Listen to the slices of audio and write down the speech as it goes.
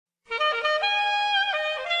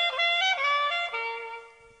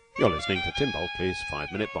You're listening to Tim Bulkeley's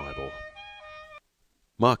 5-Minute Bible.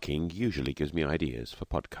 Marking usually gives me ideas for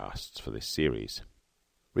podcasts for this series.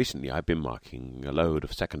 Recently I've been marking a load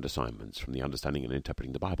of second assignments from the Understanding and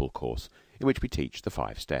Interpreting the Bible course, in which we teach the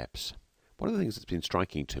 5 steps. One of the things that's been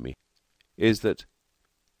striking to me is that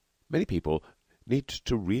many people need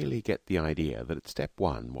to really get the idea that at step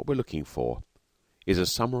 1, what we're looking for is a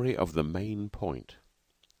summary of the main point.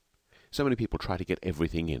 So many people try to get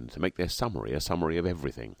everything in, to make their summary a summary of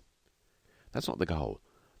everything. That's not the goal.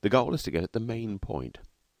 The goal is to get at the main point.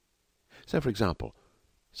 So, for example,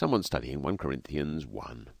 someone's studying 1 Corinthians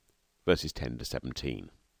 1, verses 10 to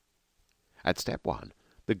 17. At step 1,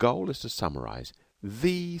 the goal is to summarize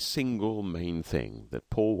the single main thing that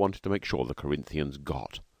Paul wanted to make sure the Corinthians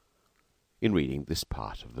got in reading this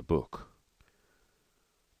part of the book.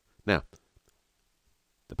 Now,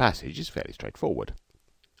 the passage is fairly straightforward.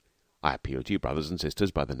 I appeal to you, brothers and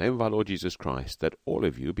sisters, by the name of our Lord Jesus Christ, that all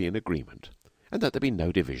of you be in agreement, and that there be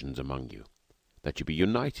no divisions among you, that you be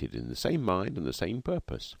united in the same mind and the same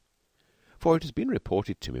purpose. For it has been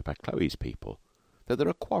reported to me by Chloe's people that there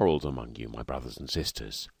are quarrels among you, my brothers and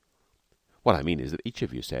sisters. What I mean is that each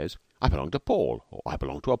of you says, I belong to Paul, or I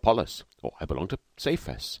belong to Apollos, or I belong to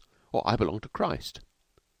Cephas, or I belong to Christ.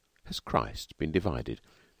 Has Christ been divided?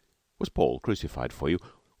 Was Paul crucified for you,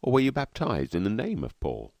 or were you baptized in the name of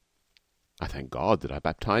Paul? I thank God that I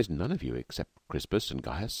baptized none of you except Crispus and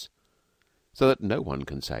Gaius, so that no one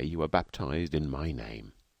can say you were baptized in my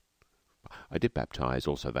name. I did baptize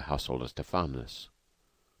also the household of Stephanas.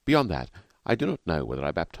 Beyond that, I do not know whether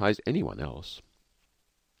I baptized anyone else.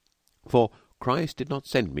 For Christ did not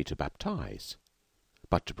send me to baptize,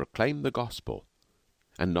 but to proclaim the gospel,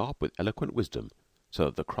 and not with eloquent wisdom, so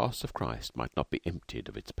that the cross of Christ might not be emptied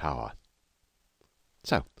of its power.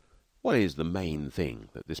 So, what is the main thing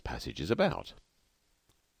that this passage is about?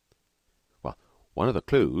 Well, one of the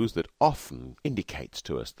clues that often indicates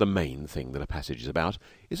to us the main thing that a passage is about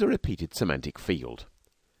is a repeated semantic field,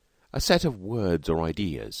 a set of words or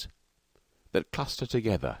ideas that cluster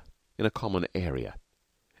together in a common area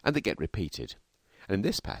and that get repeated. And in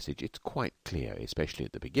this passage it's quite clear, especially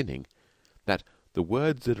at the beginning, that the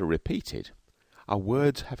words that are repeated are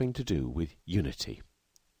words having to do with unity.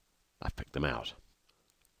 I've picked them out.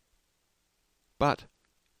 But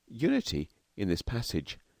unity in this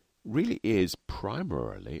passage really is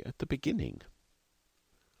primarily at the beginning.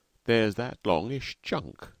 There's that longish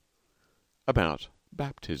chunk about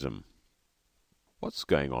baptism. What's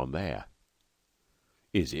going on there?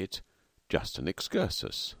 Is it just an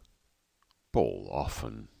excursus? Paul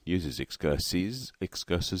often uses excursuses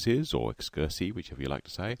or excursi, whichever you like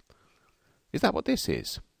to say. Is that what this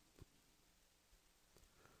is?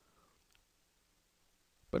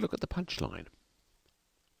 But look at the punchline.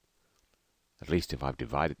 At least if I've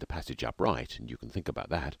divided the passage up right, and you can think about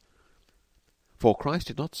that. For Christ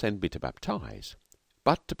did not send me to baptize,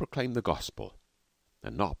 but to proclaim the gospel,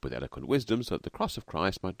 and not with eloquent wisdom, so that the cross of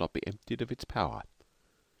Christ might not be emptied of its power.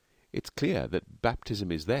 It's clear that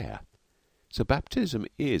baptism is there. So baptism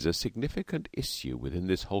is a significant issue within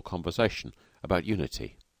this whole conversation about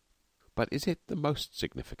unity. But is it the most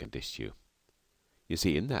significant issue? You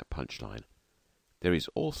see, in that punchline, there is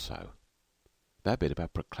also that bit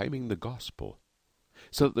about proclaiming the gospel,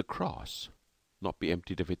 so that the cross not be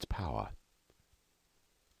emptied of its power.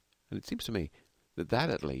 And it seems to me that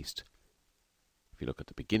at least, if you look at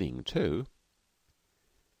the beginning too,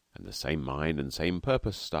 and the same mind and same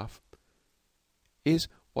purpose stuff, is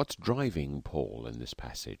what's driving Paul in this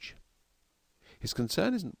passage. His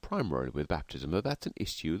concern isn't primarily with baptism, though that's an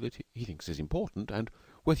issue that he thinks is important and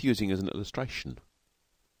worth using as an illustration.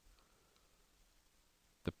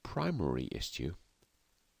 The primary issue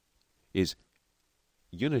is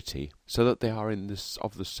unity, so that they are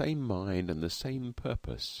of the same mind and the same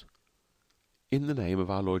purpose in the name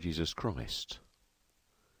of our Lord Jesus Christ.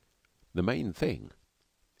 The main thing,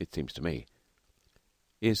 it seems to me,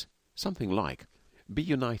 is something like, be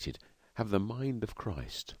united, have the mind of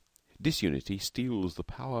Christ. Disunity steals the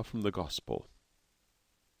power from the gospel.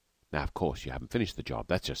 Now, of course, you haven't finished the job.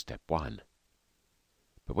 That's just step 1.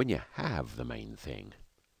 But when you have the main thing,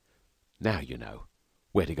 now you know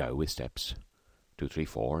where to go with steps 2, 3,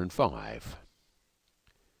 4, and 5.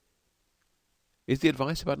 Is the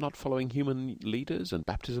advice about not following human leaders and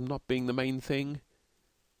baptism not being the main thing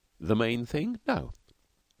the main thing? No.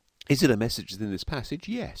 Is it a message in this passage?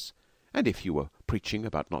 Yes. And if you were preaching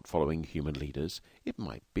about not following human leaders, it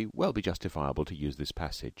might well be justifiable to use this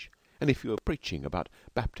passage. And if you were preaching about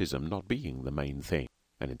baptism not being the main thing,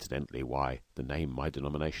 and incidentally why the name my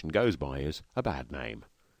denomination goes by is a bad name,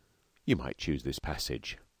 you might choose this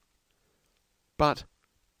passage. But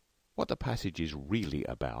what the passage is really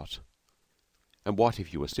about, and what,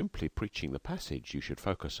 if you were simply preaching the passage, you should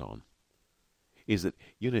focus on, is that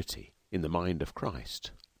unity in the mind of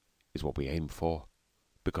Christ is what we aim for,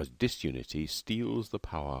 because disunity steals the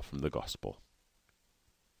power from the gospel.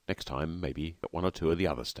 Next time, maybe at one or two of the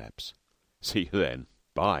other steps. See you then.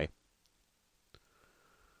 Bye.